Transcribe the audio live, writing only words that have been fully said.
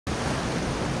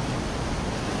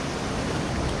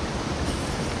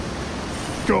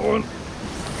Got one.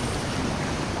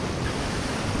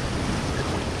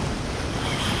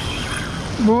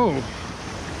 Whoa.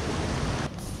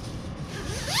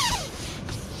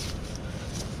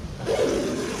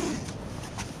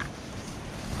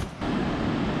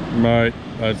 Mate,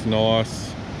 that's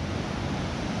nice.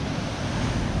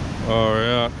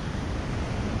 Alright.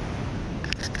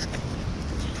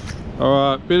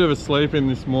 Alright, bit of a sleep in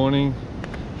this morning.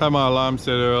 Had my alarm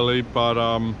set early, but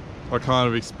I kind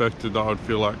of expected that I'd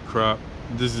feel like crap.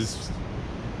 This is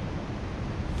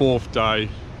 4th day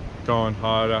going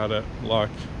hard at it. Like,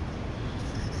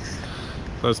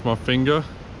 that's my finger.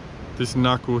 This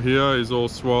knuckle here is all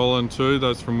swollen too.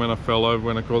 That's from when I fell over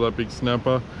when I caught that big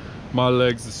snapper. My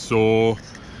legs are sore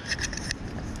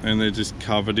and they're just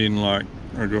covered in, like,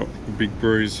 I got a big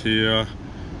bruise here,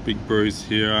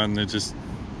 and they're just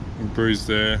bruised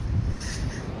there.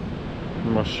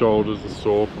 And my shoulders are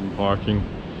sore from hiking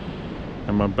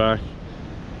and my back.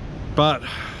 But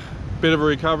bit of a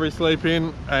recovery sleep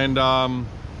in, and man,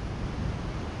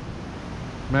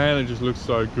 it just looks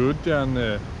so good down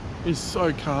there. It's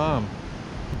so calm.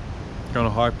 Gonna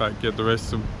hike back, get the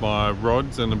rest of my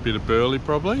rods and a bit of burley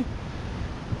probably,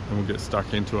 and we'll get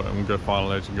stuck into it and we'll go find a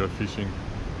ledge and go fishing.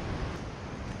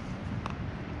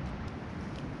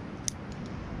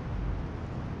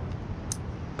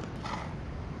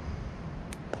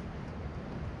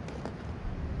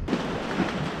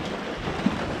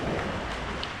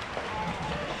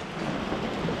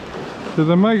 Did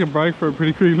they make a break for it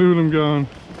pretty quick? Look at them going.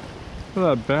 Look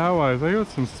at that bow wave, they got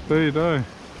some speed, eh?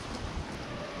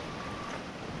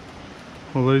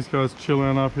 All these guys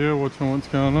chilling up here, watching what's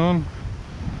going on.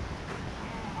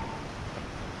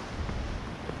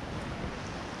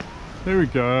 There we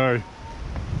go.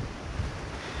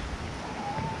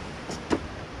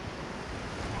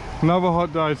 Another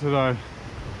hot day today.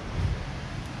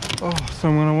 Oh, so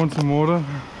I'm gonna want some water.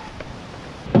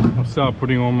 I'll start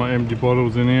putting all my empty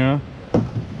bottles in here.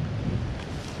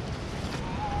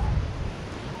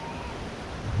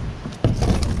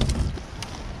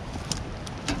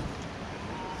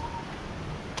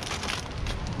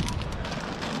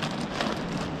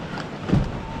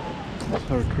 Let's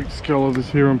have a quick scull of this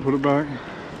here and put it back.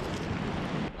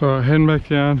 Alright, heading back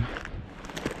down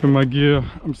with my gear.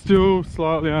 I'm still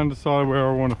slightly undecided where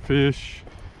I want to fish.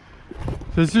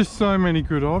 There's just so many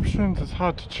good options, it's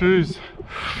hard to choose.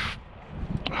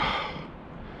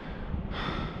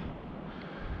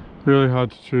 Really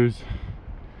hard to choose.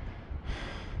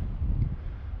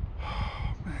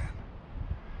 Oh, man.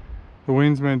 The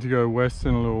wind's meant to go west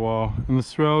in a little while, and the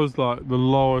swell is like the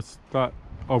lowest that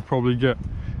I'll probably get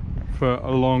for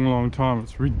a long time.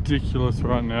 It's ridiculous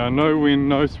right now. No wind,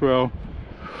 no swell.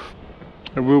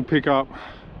 It will pick up.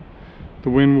 The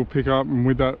wind will pick up, and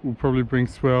with that will probably bring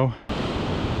swell.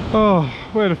 Oh,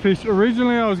 where to fish?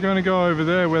 Originally I was going to go over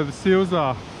there where the seals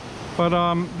are, but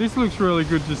this looks really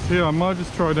good just here. I might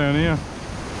just try down here.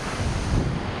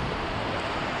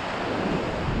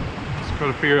 Just got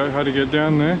to figure out how to get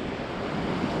down there.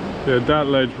 Yeah, that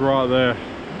ledge right there.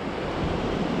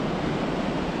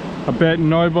 I bet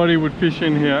nobody would fish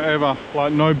in here ever.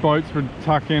 Like, no boats would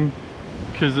tuck in,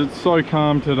 because it's so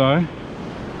calm today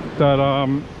that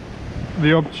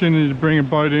the opportunity to bring a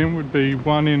boat in would be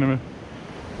one in a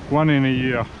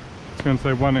year. I was going to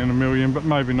say 1 in a million, but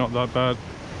maybe not that bad.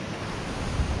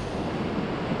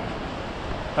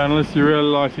 Unless you really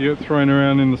like to get thrown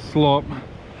around in the slop.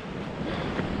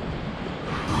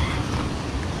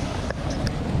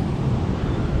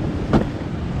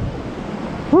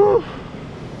 Whew.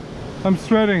 I'm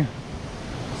sweating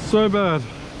so bad.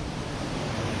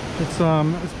 It's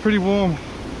pretty warm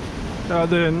out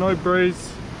there, no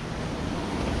breeze.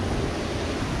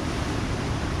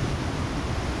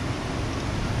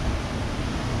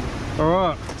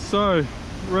 Alright, so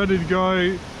ready to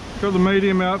go. Got the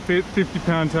medium outfit,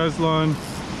 50-pound Tasline.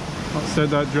 I'll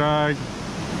set that drag,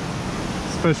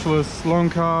 Specalist long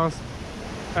cast,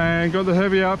 and got the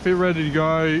heavy outfit ready to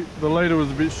go. The leader was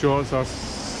a bit short, so I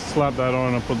slapped that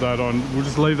on and I put that on. We'll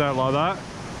just leave that like that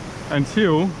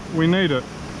until we need it.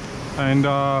 And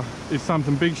if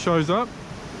something big shows up,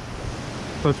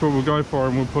 that's what we'll go for,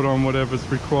 and we'll put on whatever's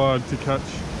required to catch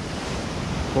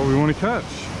what we want to catch.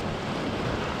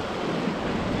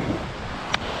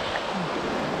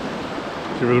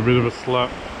 Give it a bit of a slap.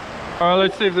 Alright,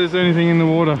 let's see if there's anything in the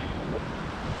water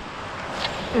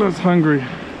that's hungry.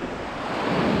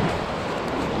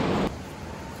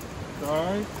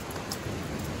 Sorry.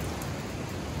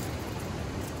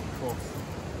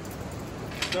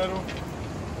 Settle.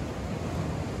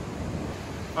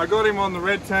 I got him on the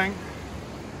red tank.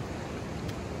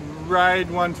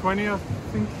 Raid 120, I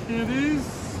think it is.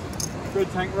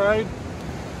 Red tank raid.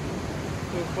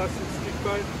 Little plastic stick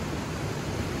bait.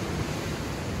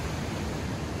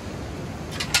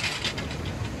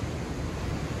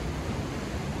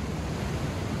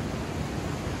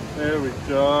 There we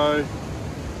go.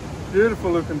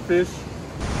 Beautiful looking fish.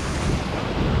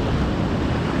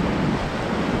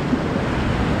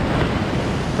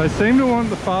 They seem to want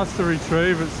the faster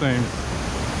retrieve, it seems.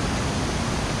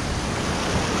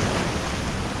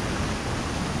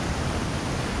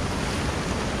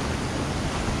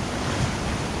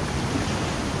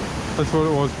 That's what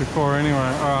it was before anyway.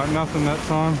 Alright, nothing that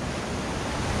time.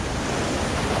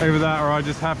 Either that or I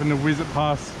just happened to whiz it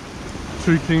past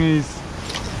 2 kingies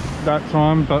that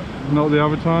time, but not the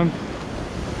other time.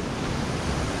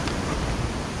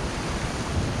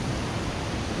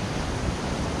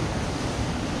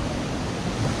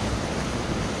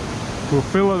 We'll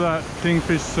fill that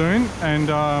kingfish soon, and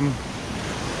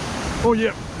oh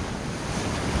yep,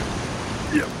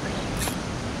 yep.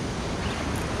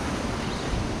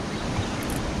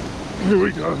 Here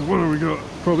we go. What have we got?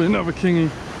 Probably another kingy.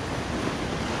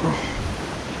 Oh.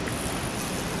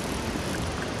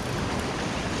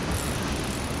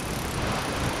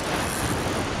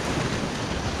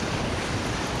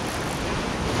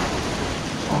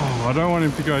 Oh, I don't want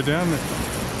him to go down there.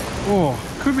 Oh,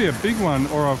 could be a big one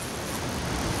or a...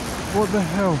 What the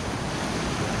hell?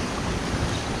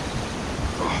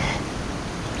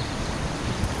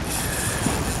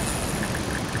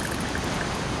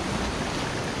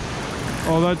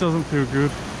 Oh, that doesn't feel good.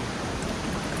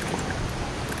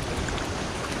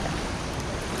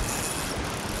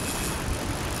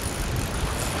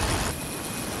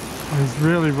 Oh, he's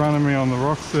really running me on the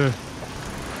rocks there.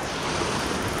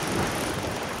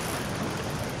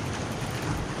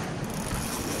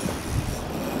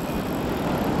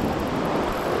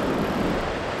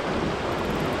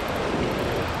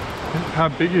 How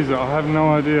big is it? I have no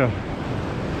idea.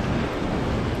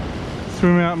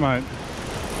 Swim out, mate.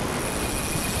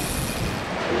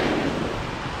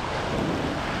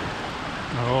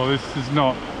 Oh, this is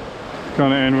not going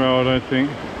to end well, I don't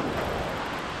think.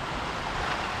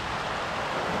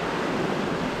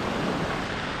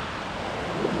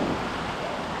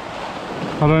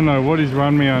 I don't know what he's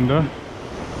run me under.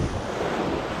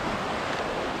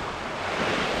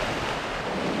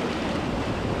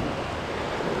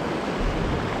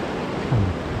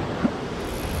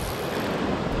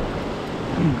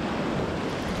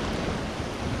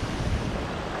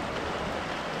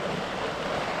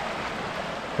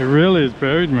 It really has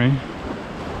buried me.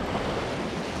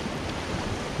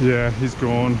 Yeah, he's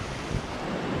gone.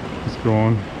 He's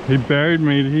gone. He buried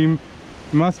me. He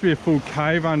must be a full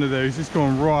cave under there. He's just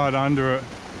gone right under it.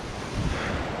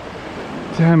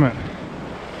 Damn it.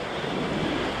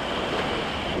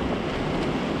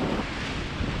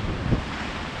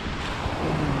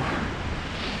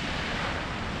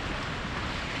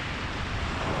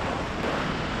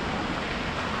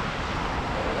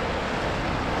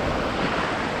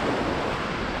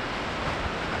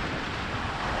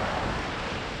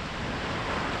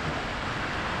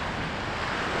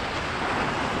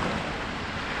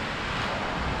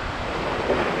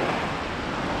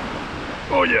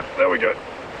 Oh yeah, there we go.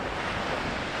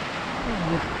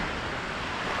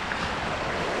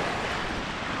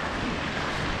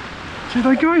 Gee,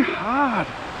 they go hard.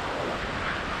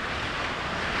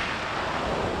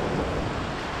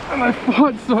 And they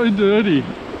fight so dirty.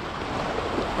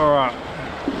 Alright.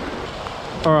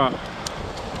 Alright.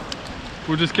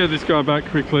 We'll just get this guy back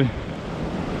quickly.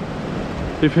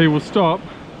 If he will stop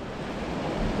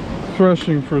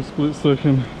thrashing for a split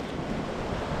second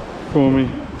for me.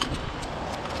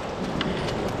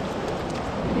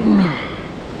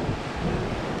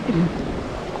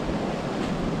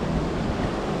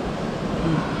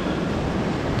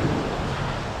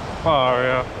 Oh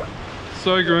yeah,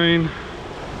 so green.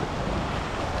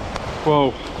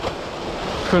 Whoa,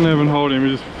 couldn't even hold him.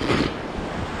 He just...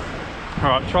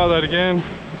 Alright, try that again.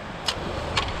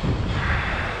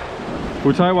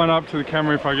 We'll take one up to the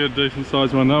camera if I get a decent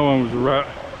sized one. That one was a rat.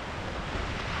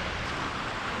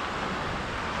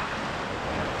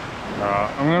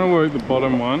 Alright, I'm going to work the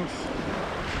bottom once.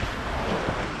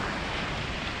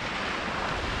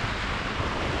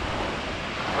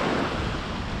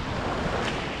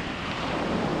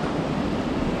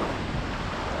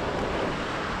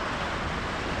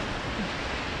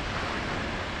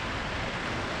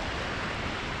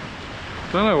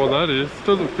 Don't know what that is.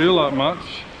 Doesn't feel like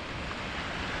much.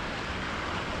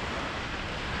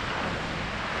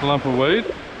 A lump of weed.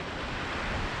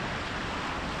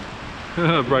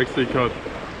 Breaksea Cod.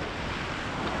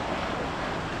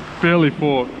 Barely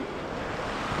fought.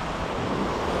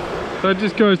 That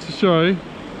just goes to show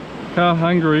how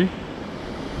hungry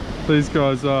these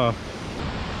guys are.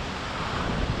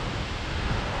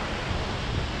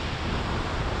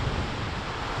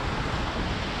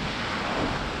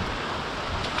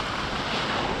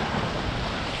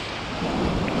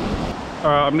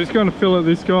 Alright, I'm just going to fillet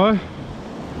this guy,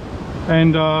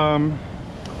 and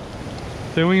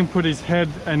then we can put his head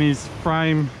and his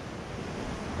frame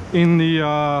in the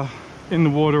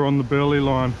water on the burley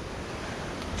line,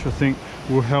 which I think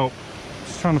will help.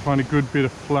 Just trying to find a good bit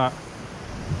of flat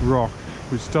rock,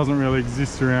 which doesn't really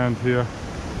exist around here.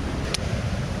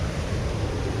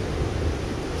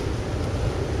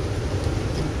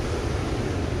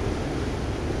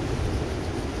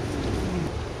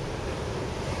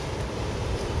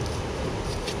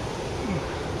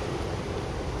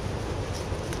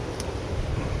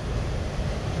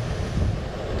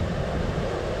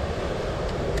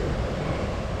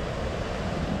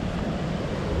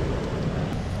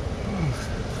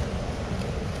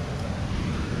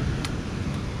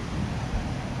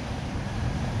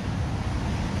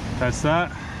 That's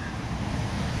that.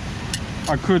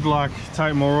 I could like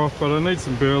take more off, but I need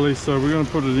some burley, so we're going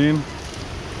to put it in.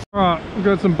 Alright, we've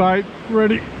got some bait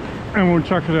ready and we'll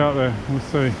chuck it out there. We'll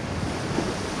see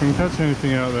if we can catch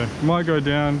anything out there. Might go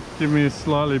down, give me a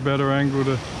slightly better angle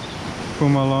to pull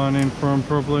my line in from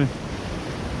properly.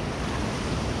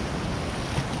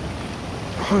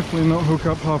 Hopefully not hook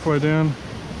up halfway down.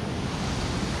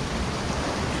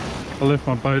 I left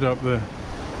my bait up there.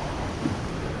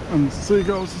 And the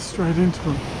seagulls are straight into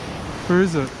it. Where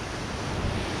is it?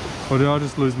 Or did I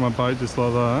just lose my bait just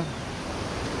like that?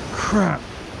 Crap!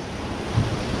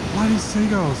 Bloody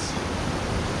seagulls!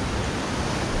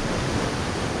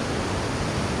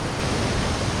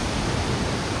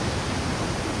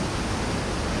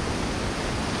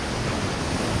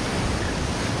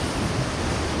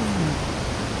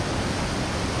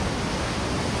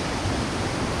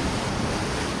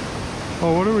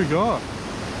 Oh, what do we got?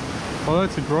 Oh,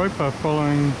 that's a groper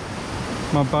following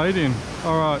my bait in.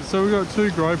 Alright, so we've got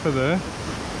two groper there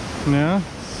now.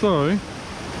 So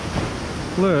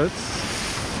let's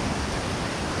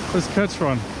catch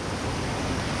one.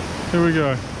 Here we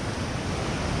go.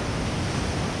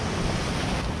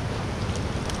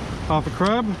 Half a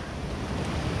crab.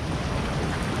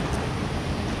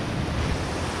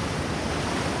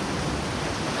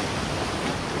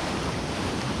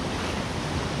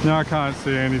 Now I can't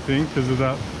see anything because of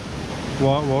that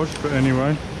whitewash, but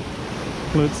anyway,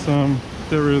 let's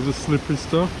get rid of the slippery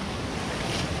stuff.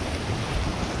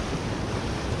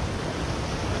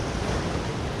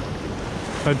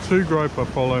 Had two groper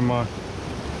follow my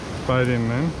bait in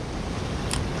then.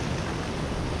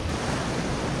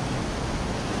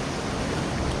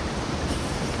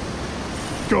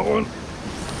 Got one.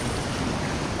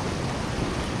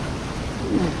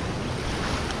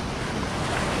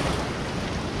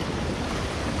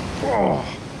 Oh.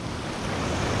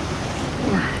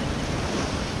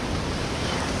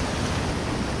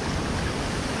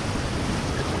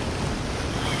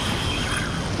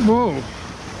 Whoa.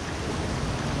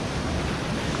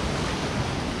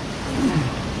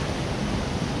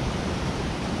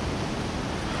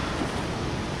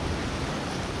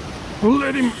 We'll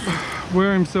let him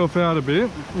wear himself out a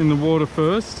bit in the water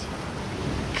first,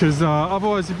 because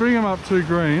otherwise you bring him up too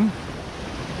green.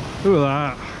 Look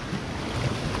at that.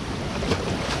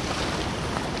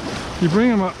 You bring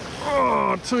them up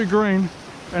too green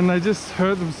and they just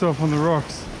hurt themselves on the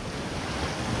rocks.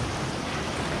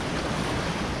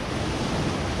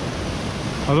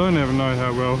 I don't ever know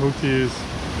how well hooked he is.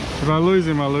 If I lose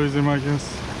him, I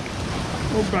guess.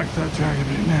 We'll back that drag a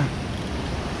bit now.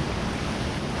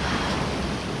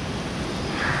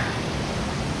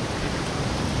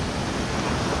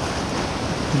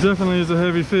 He definitely is a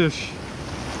heavy fish.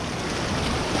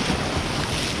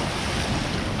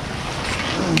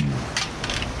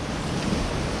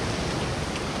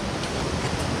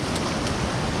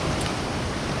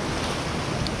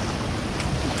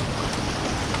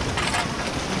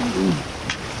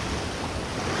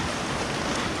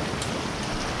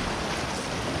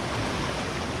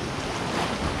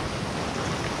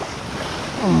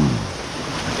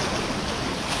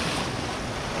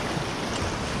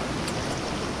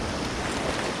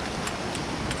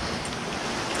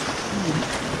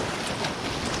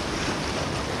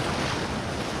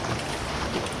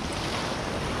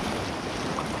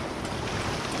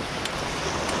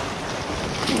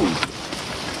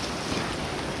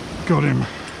 Got him.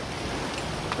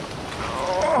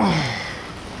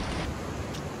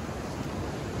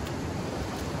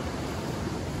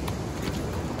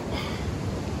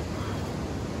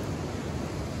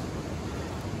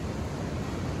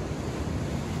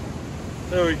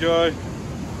 There we go.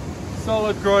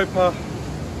 Solid groper.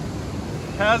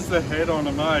 How's the head on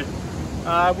him, eh?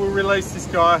 We'll release this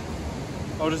guy.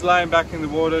 I'll just lay him back in the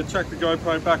water, chuck the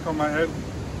GoPro back on my head,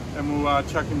 and we'll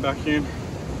chuck him back in.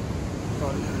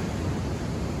 But,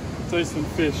 decent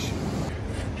fish.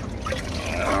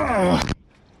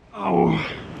 Oh.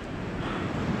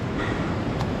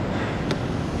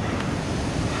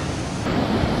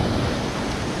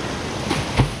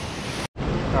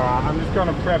 Alright, I'm just going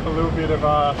to prep a little bit of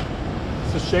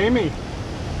sashimi.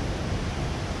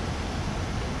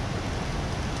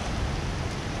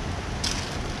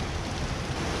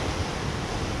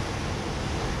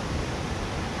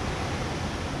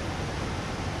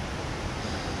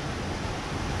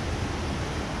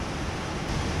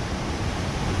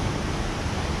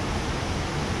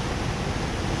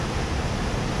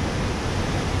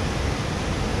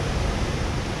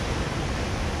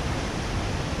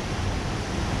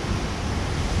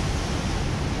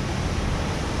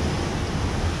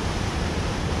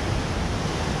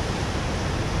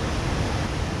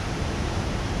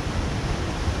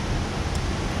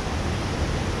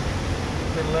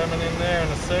 Lemon in there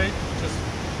and a seed, just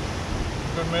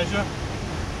good measure.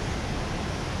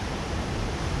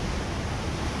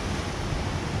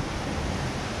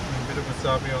 And a bit of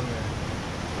wasabi on there.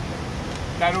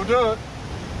 That'll do it.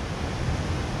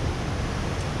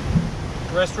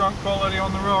 Restaurant quality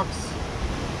on the rocks.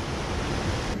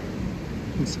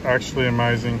 It's actually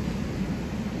amazing.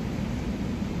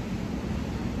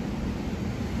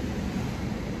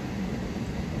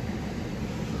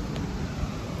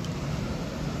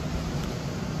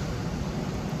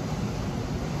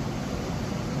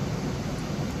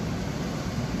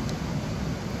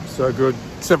 So good,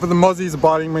 except for the mozzies are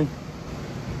biting me.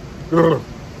 Ugh.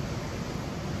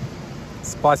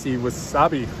 Spicy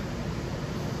wasabi.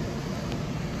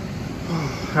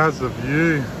 How's the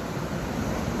view?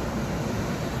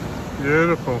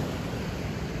 Beautiful.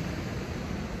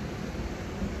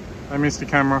 I missed the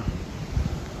camera.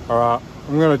 Alright,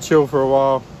 I'm gonna chill for a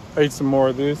while, eat some more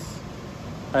of this,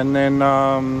 and then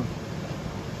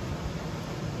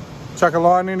chuck a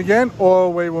line in again,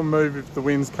 or we will move if the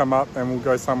winds come up and we'll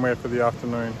go somewhere for the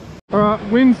afternoon. Alright,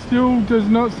 wind still does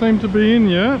not seem to be in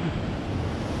yet.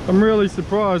 I'm really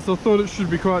surprised. I thought it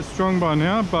should be quite strong by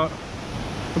now, but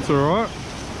it's alright.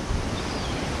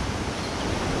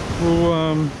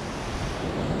 We'll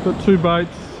got 2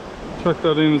 baits, chuck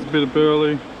that in as a bit of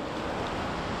burley,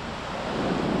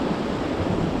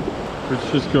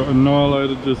 which just got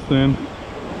annihilated just then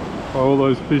by all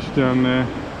those fish down there.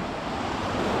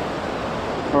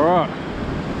 Alright,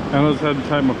 and I just had to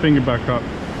take my finger back up.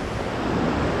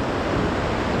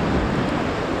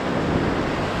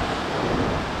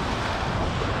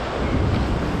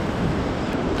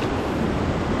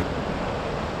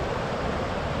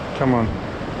 Come on.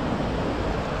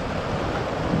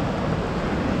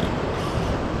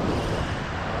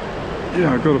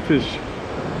 Yeah, I got a fish.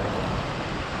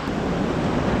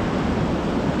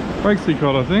 Breaksea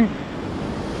Cod, I think.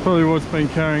 Probably what's been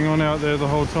carrying on out there the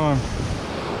whole time.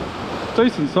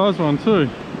 Decent sized one too.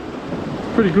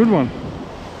 Pretty good one.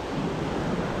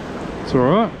 It's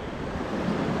alright.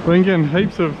 Been getting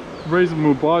heaps of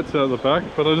reasonable bites out the back,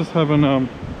 but I just haven't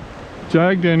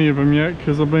jagged any of them yet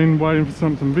because I've been waiting for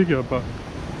something bigger, but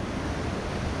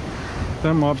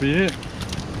that might be it.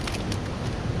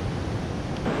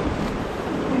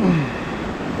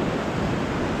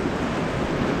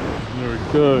 There we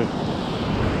go.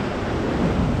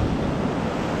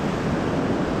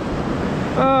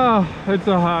 Ah, it's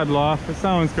a hard life, but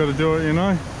someone's got to do it, you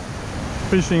know.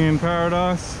 Fishing in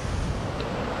paradise.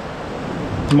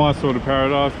 My sort of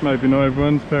paradise, maybe not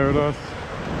everyone's paradise.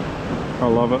 I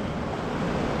love it.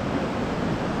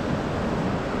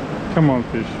 Come on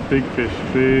fish, big fish,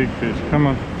 come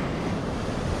on.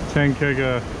 10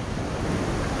 kegger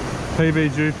PB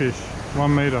Jewfish,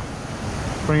 1 metre.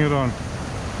 Bring it on.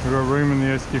 We've got room in the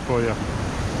esky for you.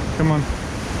 Come on.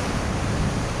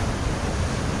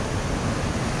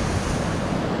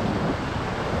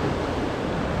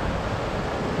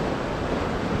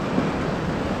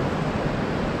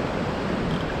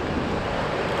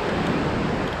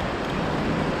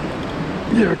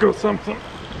 Yeah, I got something.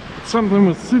 Something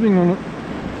was sitting on it.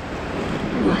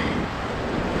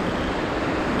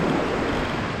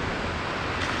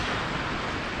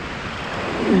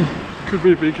 Could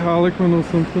be a big Harlequin or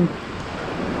something.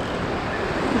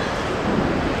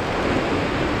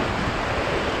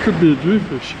 Could be a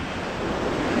Jewfish.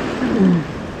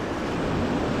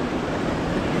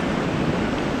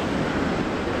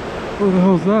 What the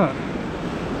hell's that?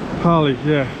 Harley,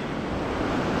 yeah.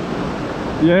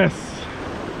 Yes!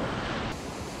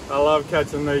 I love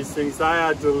catching these things. They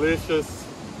are delicious.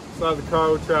 like the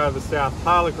coral trout of the south,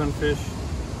 Harlequin fish.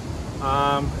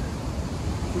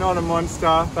 Not a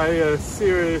monster, they are a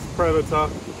serious predator,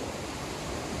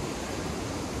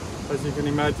 as you can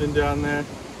imagine down there,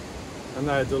 and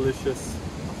they're delicious.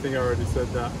 I think I already said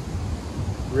that.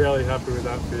 Really happy with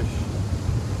that fish.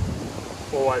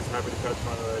 Always happy to catch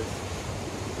one of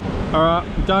these.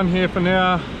 Alright, done here for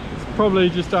now. It's probably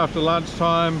just after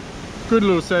lunchtime. Good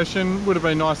little session. Would have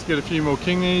been nice to get a few more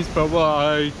kingies, but well,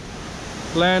 I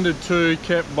landed 2,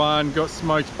 kept 1, got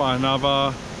smoked by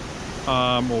another,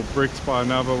 or bricked by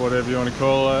another, whatever you want to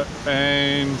call it,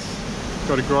 and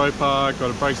got a Groper, got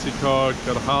a Breaksea Cod,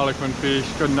 got a Harlequin fish,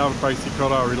 got another Breaksea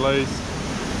Cod I released.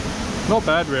 Not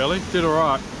bad really, did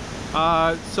alright.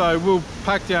 So we'll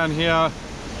pack down here,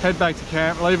 head back to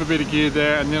camp, leave a bit of gear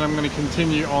there, and then I'm going to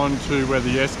continue on to where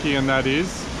the esky and that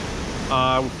is.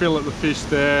 We'll fillet the fish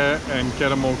there and get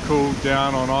them all cooled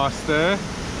down on ice there.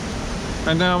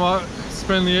 And then I might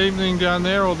spend the evening down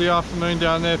there or the afternoon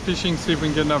down there fishing, see if we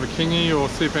can get another kingy or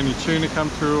see if any tuna come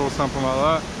through or something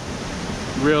like that.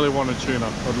 Really want a tuna,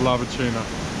 I'd love a tuna.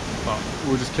 But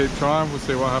we'll just keep trying, we'll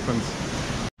see what happens.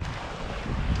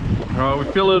 Alright,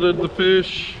 we filleted the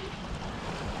fish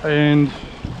and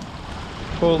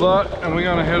all that, and we're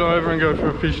going to head over and go for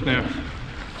a fish now.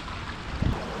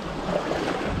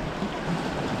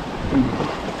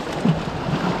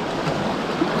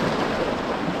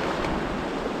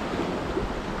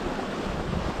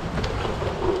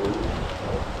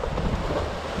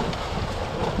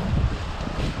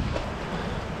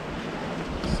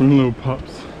 Some little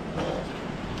pups,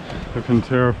 looking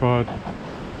terrified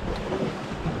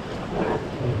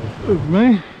of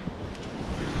me.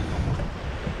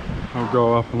 I'll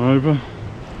go up and over.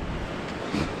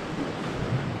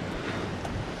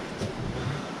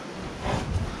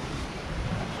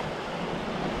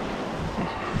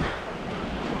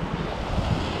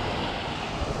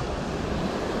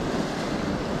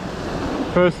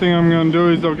 First thing I'm going to do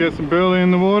is I'll get some burley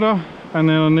in the water, and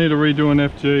then I'll need to redo an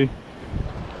FG,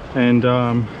 and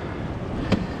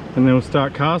then we'll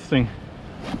start casting.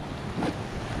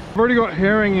 I've already got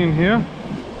herring in here,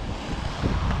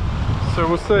 so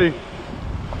we'll see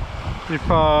if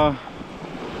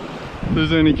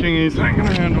there's any kingies hanging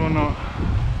around or not.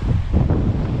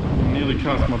 I nearly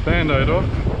cast my band-aid off.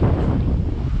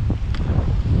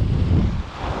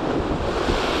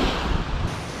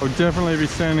 I'll definitely be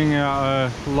sending out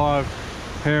a live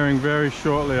herring very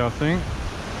shortly, I think.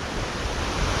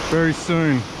 Very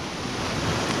soon.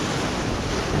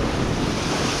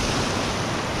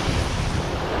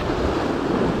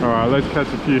 Alright, let's catch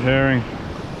a few herring.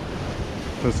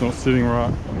 That's not sitting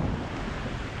right.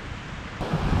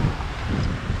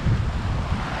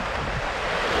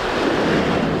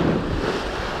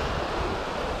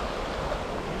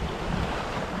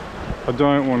 I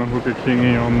don't want to hook a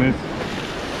kingy on this,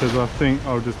 because I think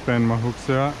I'll just bend my hooks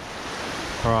out.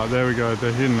 Alright, there we go,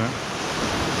 they're hitting it.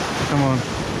 Come on.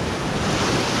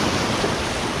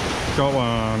 Got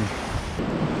one.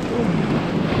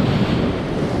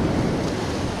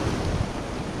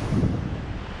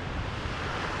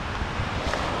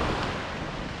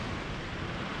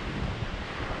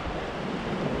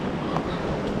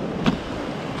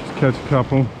 Just catch a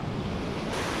couple.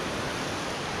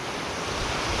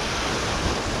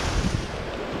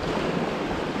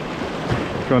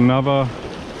 Got another.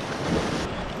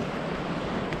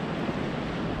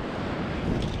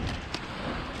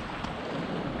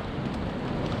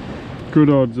 Good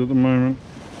odds at the moment.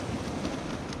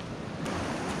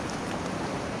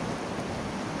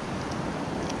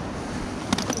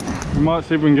 We might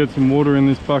see if we can get some water in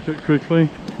this bucket quickly.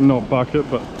 Not bucket,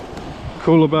 but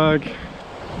cooler bag.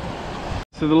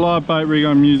 So the live bait rig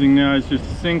I'm using now is just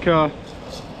a sinker,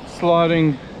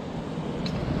 sliding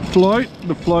float.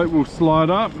 The float will slide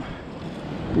up.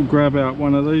 We'll grab out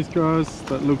one of these guys.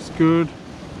 That looks good.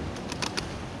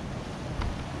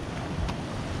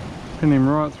 Pin him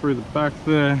right through the back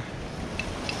there.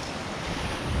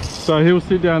 So he'll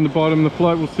sit down the bottom, the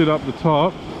float will sit up the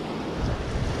top,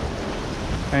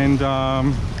 and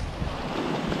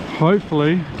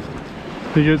hopefully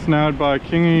he gets nailed by a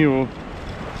kingy or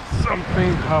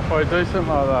something halfway decent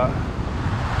like that.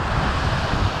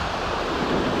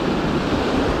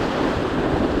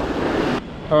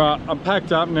 Alright, I'm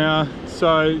packed up now,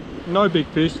 so no big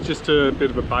fish, just a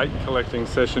bit of a bait collecting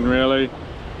session really.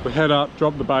 We head up,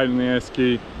 drop the bait in the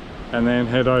esky, and then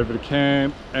head over to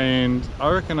camp, and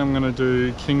I reckon I'm going to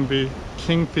do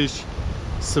kingfish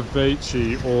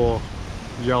ceviche or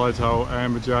yellowtail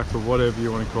amberjack or whatever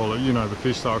you want to call it. You know, the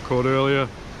fish that I caught earlier.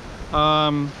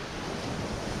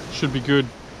 Should be good.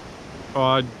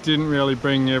 I didn't really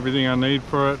bring everything I need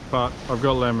for it, but I've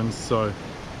got lemons, so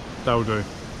That'll do.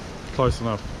 Close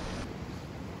enough.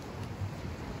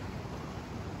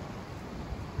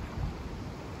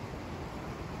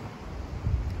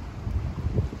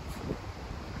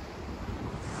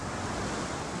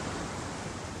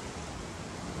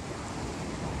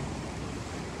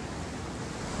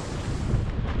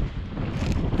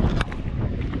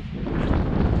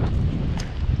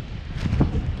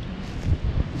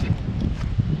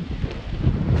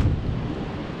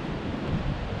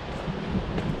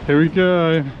 Here we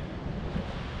go.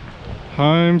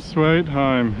 Home sweet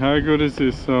home. How good is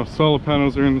this? Our solar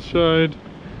panels are in the shade.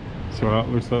 So it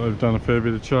looks like they've done a fair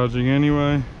bit of charging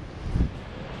anyway.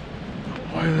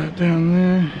 Lay that down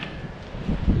there.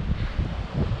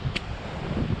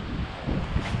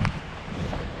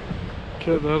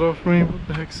 Get that off me. What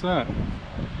the heck's that?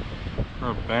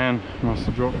 Oh, a band. Must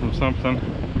have dropped from something.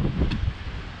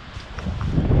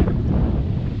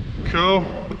 Cool.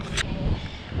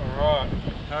 Alright.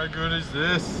 How good is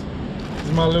this? This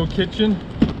is my little kitchen.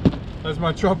 That's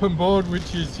my chopping board,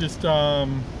 which is just where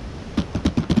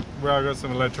I got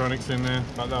some electronics in there,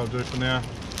 but that'll do for now.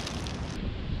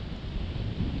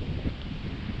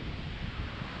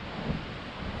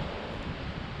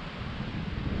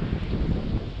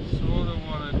 Sort of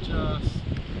want to just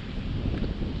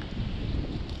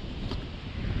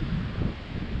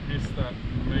miss that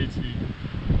meaty,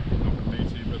 not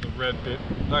meaty, but the red bit.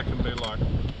 That can be like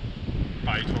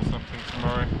bait or something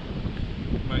tomorrow.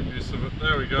 Make use of it.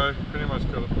 There we go. Pretty much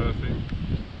got it perfect.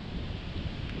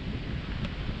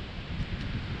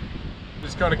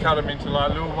 Just got to cut them into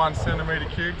like little 1 centimetre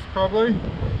cubes probably.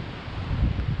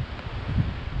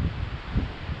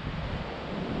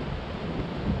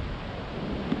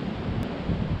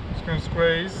 Just going to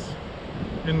squeeze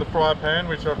in the fry pan,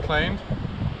 which I've cleaned.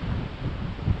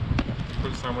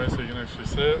 Put it somewhere so you can actually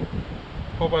see it.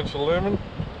 Whole bunch of lemon.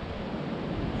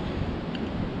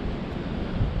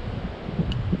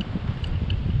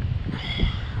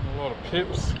 A lot of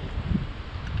pips.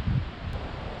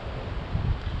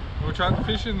 We'll chuck the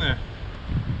fish in there.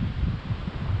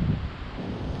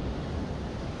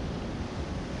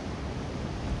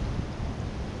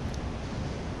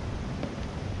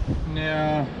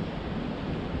 Now,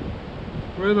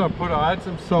 where did I put it? I had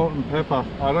some salt and pepper.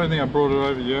 I don't think I brought it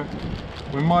over yet.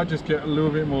 We might just get a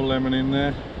little bit more lemon in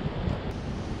there.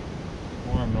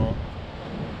 Why not?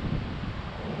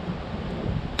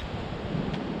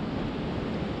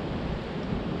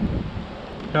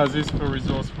 How's this for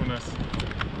resourcefulness?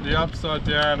 The upside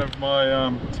down of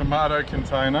my tomato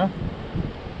container.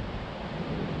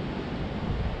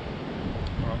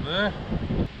 Right there.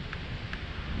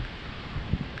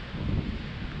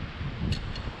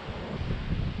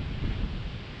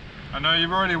 I know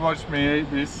you've already watched me eat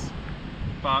this,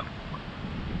 but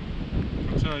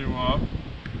I'll tell you what,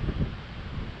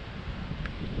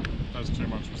 that's too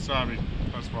much wasabi,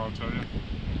 that's what I'll tell you.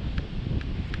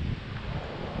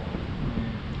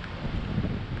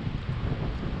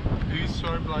 He's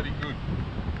so bloody good.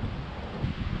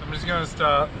 I'm just going to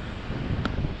start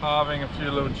halving a few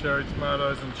little cherry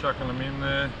tomatoes and chucking them in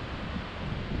there.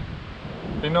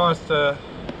 Be nice to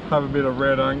have a bit of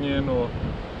red onion or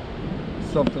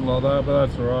something like that, but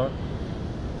that's alright.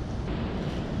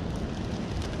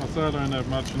 I say I don't have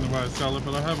much in the way of salad,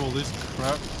 but I have all this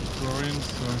crap to throw in,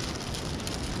 so.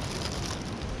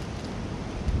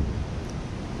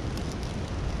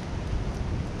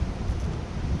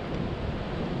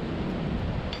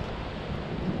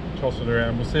 Toss it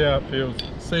around, we'll see how it feels,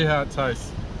 see how it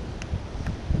tastes.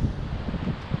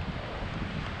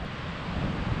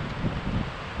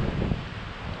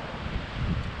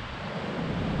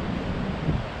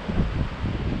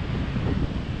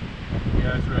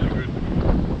 Yeah, it's really good.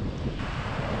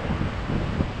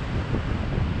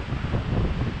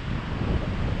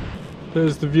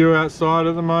 There's the view outside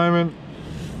at the moment.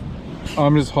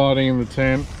 I'm just hiding in the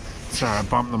tent. Sorry, I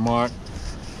bumped the mic.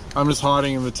 I'm just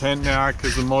hiding in the tent now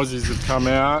because the mozzies have come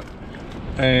out,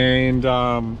 and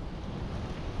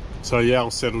so yeah, I'll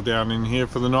settle down in here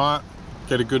for the night,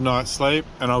 get a good night's sleep,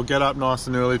 and I'll get up nice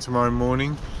and early tomorrow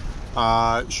morning.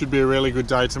 It should be a really good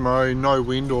day tomorrow. No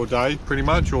wind all day pretty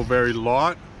much, or very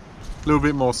light, a little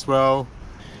bit more swell.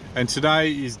 And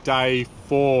today is day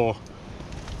 4.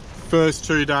 First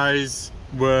 2 days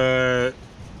were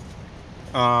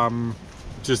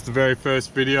just the very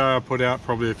first video I put out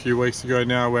probably a few weeks ago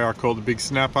now, where I caught the big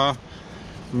snapper,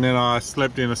 and then I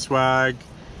slept in a swag,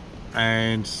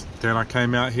 and then I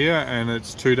came out here, and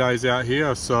it's 2 days out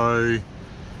here, so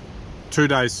 2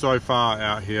 days so far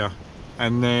out here.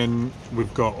 And then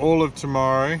we've got all of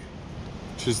tomorrow,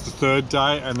 which is the 3rd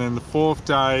day, and then the 4th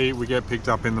day we get picked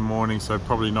up in the morning, so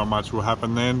probably not much will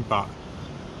happen then, but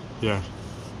yeah,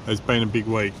 It's been a big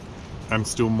week and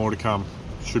still more to come.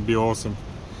 Should be awesome.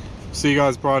 See you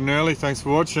guys bright and early. Thanks for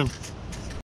watching.